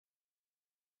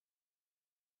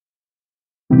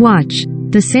Watch.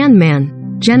 The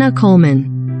Sandman. Jenna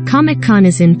Coleman. Comic-Con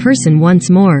is in person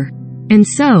once more. And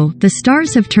so, the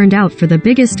stars have turned out for the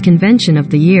biggest convention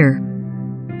of the year.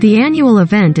 The annual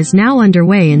event is now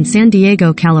underway in San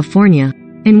Diego, California.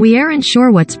 And we aren't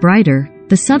sure what's brighter,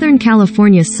 the Southern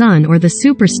California sun or the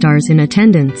superstars in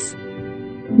attendance.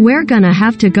 We're gonna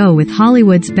have to go with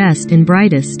Hollywood's best and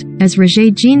brightest, as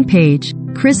Regé-Jean Page,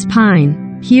 Chris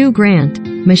Pine, Hugh Grant,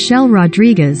 Michelle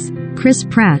Rodriguez, Chris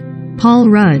Pratt, Paul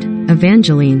Rudd,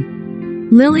 Evangeline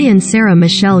Lilly and Sarah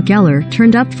Michelle Gellar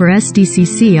turned up for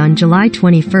SDCC on July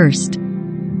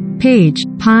 21st. Page,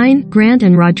 Pine, Grant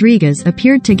and Rodriguez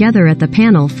appeared together at the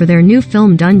panel for their new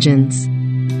film Dungeons.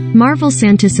 Marvel's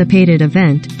anticipated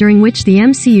event, during which the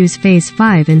MCU's Phase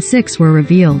 5 and 6 were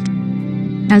revealed.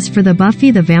 As for the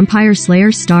Buffy the Vampire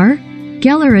Slayer star,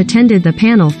 Gellar attended the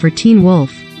panel for Teen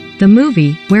Wolf, the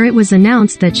movie, where it was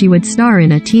announced that she would star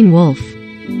in a Teen Wolf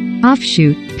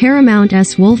offshoot,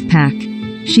 Paramount's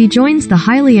Wolfpack. She joins the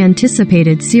highly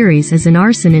anticipated series as an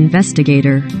arson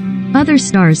investigator. Other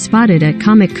stars spotted at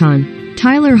Comic-Con: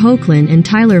 Tyler Hoechlin and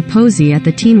Tyler Posey at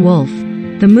the Teen Wolf,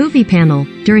 the movie panel,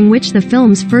 during which the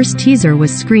film's first teaser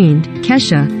was screened,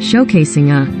 Kesha, showcasing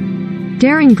a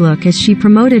daring look as she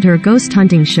promoted her ghost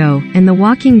hunting show, and The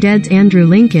Walking Dead's Andrew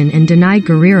Lincoln and Denai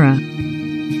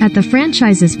Guerrera. At the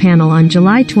franchise's panel on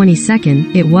July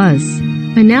 22nd, it was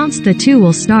announced the two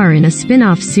will star in a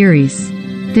spin-off series.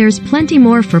 There's plenty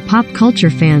more for pop culture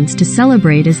fans to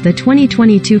celebrate as the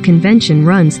 2022 convention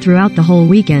runs throughout the whole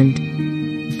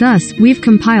weekend. Thus, we've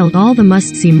compiled all the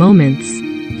must-see moments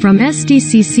from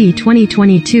SDCC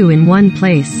 2022 in one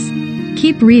place.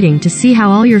 Keep reading to see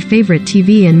how all your favorite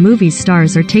TV and movie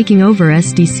stars are taking over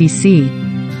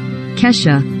SDCC.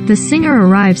 Kesha, the singer,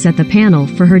 arrives at the panel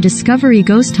for her Discovery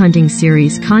ghost hunting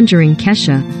series Conjuring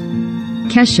Kesha.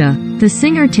 Kesha, the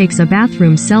singer, takes a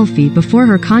bathroom selfie before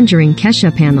her Conjuring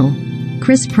Kesha panel.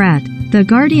 Chris Pratt, the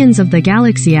Guardians of the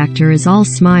Galaxy actor, is all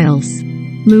smiles.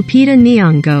 Lupita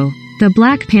Nyong'o, the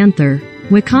Black Panther,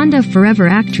 Wakanda Forever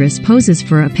actress, poses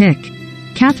for a pic.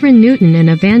 Catherine Newton and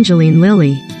Evangeline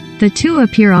Lilly, the two,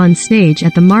 appear on stage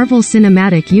at the Marvel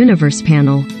Cinematic Universe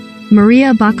panel.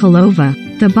 Maria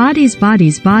Bakalova, the Bodies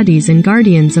Bodies Bodies and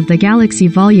Guardians of the Galaxy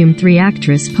Volume 3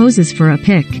 actress, poses for a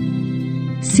pic.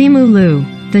 Simu Liu,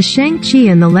 the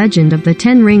Shang-Chi and the Legend of the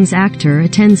Ten Rings actor,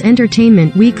 attends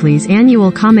Entertainment Weekly's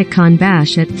annual Comic-Con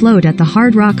bash at Float at the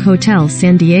Hard Rock Hotel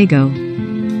San Diego.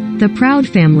 The Proud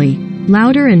Family,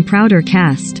 Louder and Prouder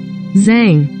cast.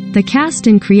 Zhang, the cast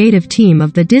and creative team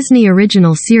of the Disney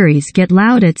original series Get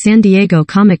Loud at San Diego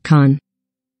Comic-Con.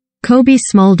 Kobe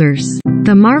Smulders,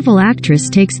 the Marvel actress,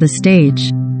 takes the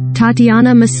stage.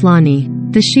 Tatiana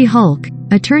Maslany, the She-Hulk,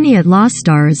 attorney-at-law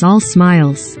star, is all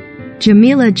smiles.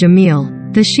 Jamila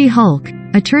Jamil, the She-Hulk,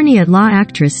 attorney-at-law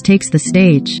actress, takes the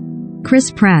stage. Chris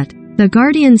Pratt, the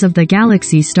Guardians of the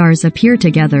Galaxy stars, appear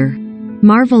together.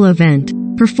 Marvel event.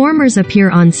 Performers appear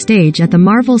on stage at the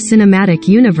Marvel Cinematic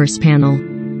Universe panel.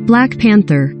 Black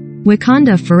Panther,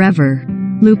 Wakanda Forever,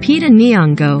 Lupita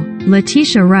Nyong'o,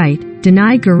 Letitia Wright,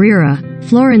 Denai Guerrera,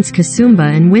 Florence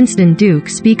Kasumba and Winston Duke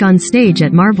speak on stage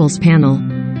at Marvel's panel.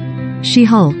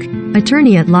 She-Hulk,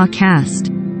 attorney-at-law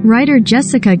cast. Writer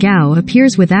Jessica Gao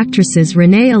appears with actresses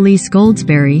Renee Elise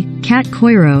Goldsberry, Kat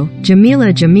Coiro, Jamila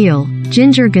Jamil,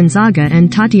 Ginger Gonzaga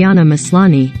and Tatiana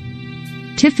Maslany.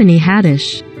 Tiffany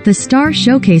Haddish, the star,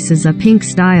 showcases a pink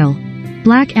style.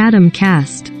 Black Adam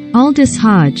cast. Aldous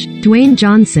Hodge, Dwayne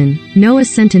Johnson, Noah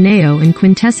Centineo and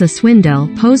Quintessa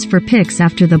Swindell pose for pics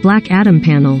after the Black Adam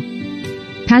panel.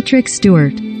 Patrick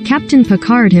Stewart, Captain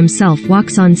Picard himself,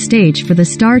 walks on stage for the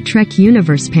Star Trek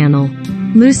Universe panel.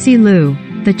 Lucy Liu,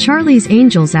 the Charlie's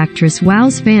Angels actress,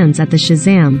 wows fans at the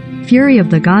Shazam! Fury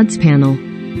of the Gods panel.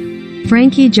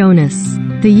 Frankie Jonas,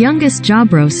 the youngest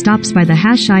Jabro, stops by the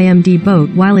 #IMD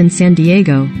boat while in San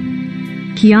Diego.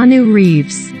 Keanu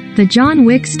Reeves, the John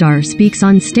Wick star, speaks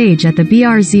on stage at the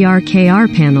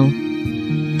BRZRKR panel.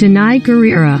 Denai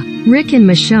Guerrera, Rick and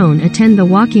Michonne attend the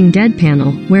Walking Dead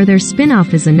panel, where their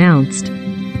spin-off is announced.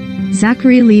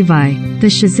 Zachary Levi, the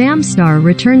Shazam star,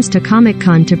 returns to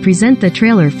Comic-Con to present the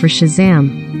trailer for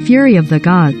Shazam! Fury of the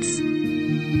Gods.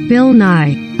 Bill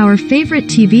Nye, our favorite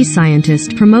TV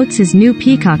scientist, promotes his new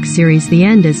Peacock series The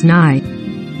End is Nigh.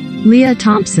 Leah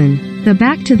Thompson, the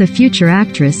Back to the Future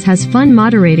actress, has fun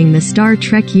moderating the Star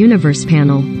Trek Universe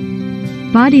panel.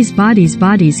 Bodies Bodies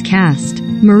Bodies cast.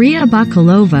 Maria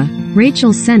Bakalova,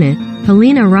 Rachel Sennett,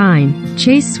 Helena Rhine,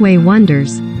 Chase Sway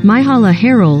Wonders, Myha'la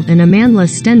Herrold and Amandla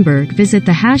Stenberg visit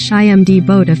the #IMD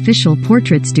Boat official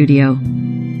portrait studio.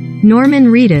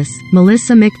 Norman Reedus,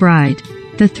 Melissa McBride.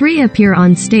 The three appear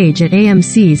on stage at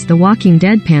AMC's The Walking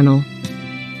Dead panel.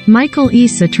 Michael E.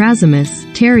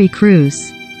 Satrazemis, Terry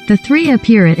Crews. The three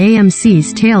appear at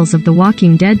AMC's Tales of the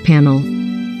Walking Dead panel.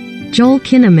 Joel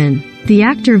Kinnaman. The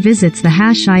actor visits the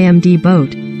 #IMD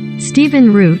boat.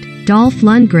 Stephen Root, Dolph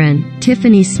Lundgren,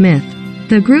 Tiffany Smith.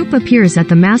 The group appears at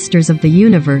the Masters of the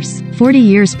Universe 40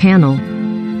 Years panel.